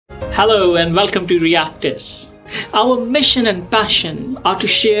Hello and welcome to Reactice. Our mission and passion are to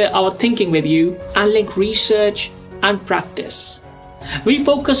share our thinking with you and link research and practice. We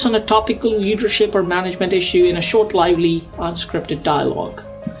focus on a topical leadership or management issue in a short, lively, unscripted dialogue.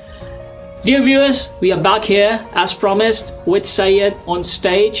 Dear viewers, we are back here as promised with Syed on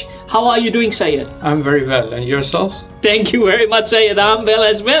stage. How are you doing, Syed? I'm very well. And yourself? Thank you very much, Syed. I'm well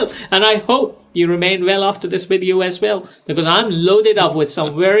as well. And I hope you remain well after this video as well, because I'm loaded up with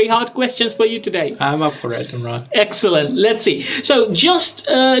some very hard questions for you today. I'm up for it, Imran. Excellent. Let's see. So just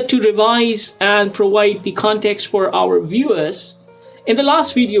to revise and provide the context for our viewers, in the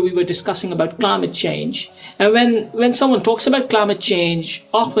last video, we were discussing about climate change. And when someone talks about climate change,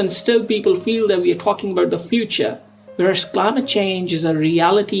 often still people feel that we are talking about the future, whereas climate change is a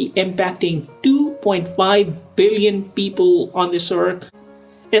reality impacting 2.5 billion people on this earth.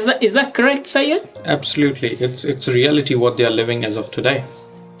 Is that correct, Syed? Absolutely. It's a reality what they are living as of today.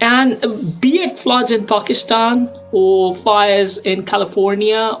 And be it floods in Pakistan or fires in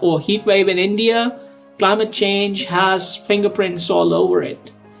California or heat wave in India, climate change has fingerprints all over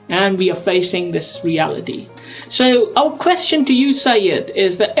it, and we are facing this reality. So our question to you, Syed,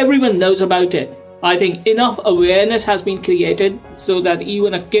 is that everyone knows about it. I think enough awareness has been created so that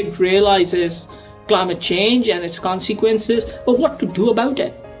even a kid realizes climate change and its consequences, but what to do about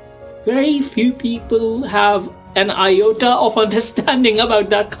it? Very few people have an iota of understanding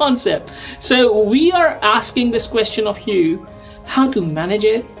about that concept. So we are asking this question of you, how to manage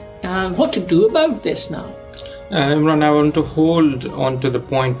it and what to do about this now. Imran, I want to hold on to the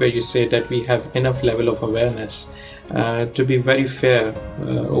point where you say that we have enough level of awareness. To be very fair,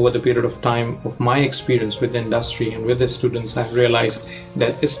 over the period of time of my experience with the industry and with the students, I've realized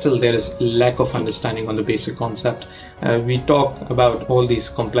that still there is lack of understanding on the basic concept. We talk about all these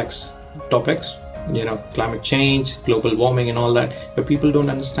complex topics, climate change, global warming and all that, but people don't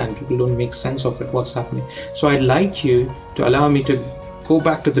understand, people don't make sense of it, what's happening. So I'd like you to allow me to go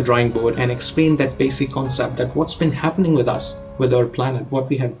back to the drawing board and explain that basic concept, that what's been happening with us, with our planet, what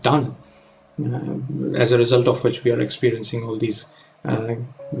we have done, as a result of which we are experiencing all these,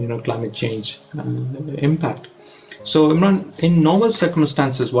 climate change impact. So Imran, in normal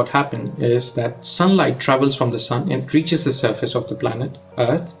circumstances, what happens is that sunlight travels from the sun and reaches the surface of the planet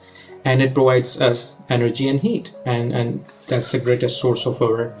Earth, and it provides us energy and heat, and that's the greatest source of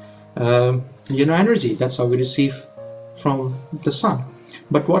our, energy. That's how we receive from the sun.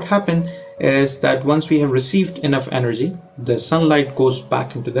 But what happened is that once we have received enough energy, the sunlight goes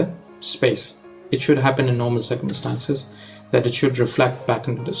back into the space. It should happen in normal circumstances, that it should reflect back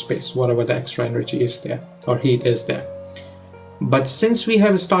into the space, whatever the extra energy is there or heat is there. But since we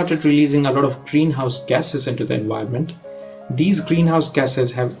have started releasing a lot of greenhouse gases into the environment, these greenhouse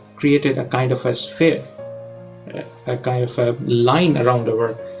gases have created a kind of a sphere, a kind of a line around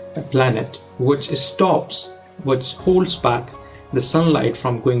our planet, which holds back the sunlight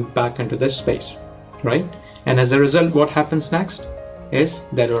from going back into the space, right? And as a result, what happens next is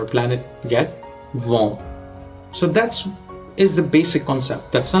that our planet get warm. So that is the basic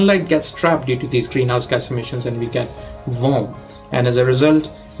concept, that sunlight gets trapped due to these greenhouse gas emissions and we get warm. And as a result,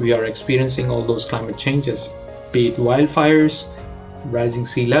 we are experiencing all those climate changes, be it wildfires, rising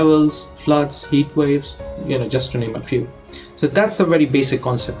sea levels, floods, heat waves, just to name a few. So that's the very basic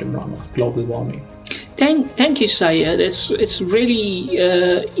concept, Imran, of global warming. Thank you, Syed. It's really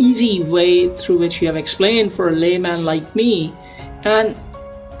easy way through which you have explained for a layman like me, and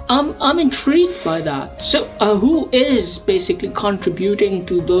I'm intrigued by that. So who is basically contributing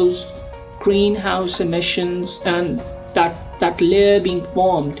to those greenhouse emissions and that layer being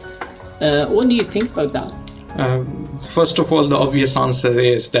formed? What do you think about that? First of all, the obvious answer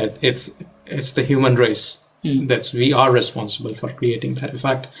is that it's the human race. That we are responsible for creating that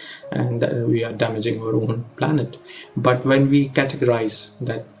effect, and we are damaging our own planet. But when we categorize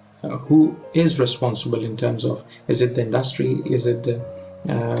that, who is responsible in terms of, is it the industry, is it the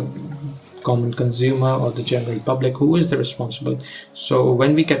common consumer or the general public, who is the responsible? So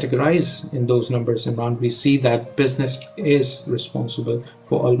when we categorize in those numbers, Imran, we see that business is responsible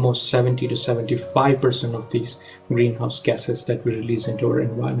for almost 70 to 75% of these greenhouse gases that we release into our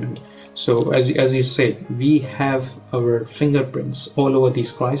environment. So as you said, we have our fingerprints all over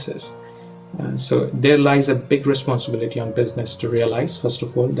these crises. So there lies a big responsibility on business to realize, first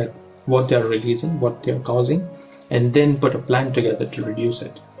of all, that what they are releasing, what they are causing, and then put a plan together to reduce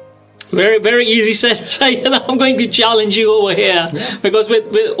it. Very, very easy said, Syed. I'm going to challenge you over here, because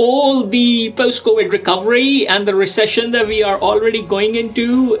with all the post-COVID recovery and the recession that we are already going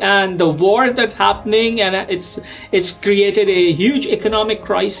into and the war that's happening, and it's created a huge economic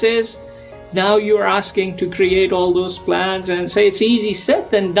crisis, Now you're asking to create all those plans and say it's easy said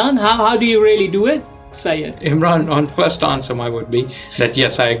than done. How do you really do it, Syed? Imran, on first answer, my would be that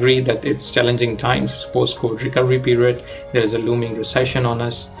yes, I agree that it's challenging times, it's post-COVID recovery period. There is a looming recession on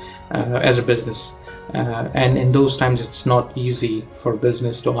us as a business. And in those times, it's not easy for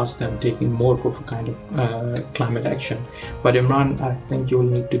business to ask them taking more of a kind of climate action. But Imran, I think you'll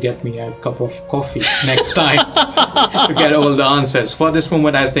need to get me a cup of coffee next time to get all the answers. For this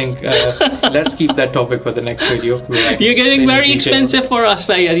moment, I think let's keep that topic for the next video. You're getting very expensive for us,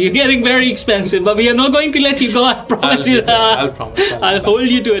 Syed. You're getting very expensive, but we are not going to let you go. I promise you that. I'll promise. I'll hold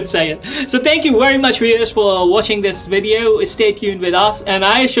you to it, Syed. So thank you very much, viewers, for watching this video. Stay tuned with us, and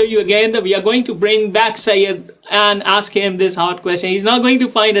I assure you again that we are going to bring back Syed and ask him this hard question. He's not going to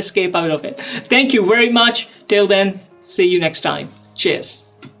find escape out of it. Thank you very much. Till then, see you next time. Cheers.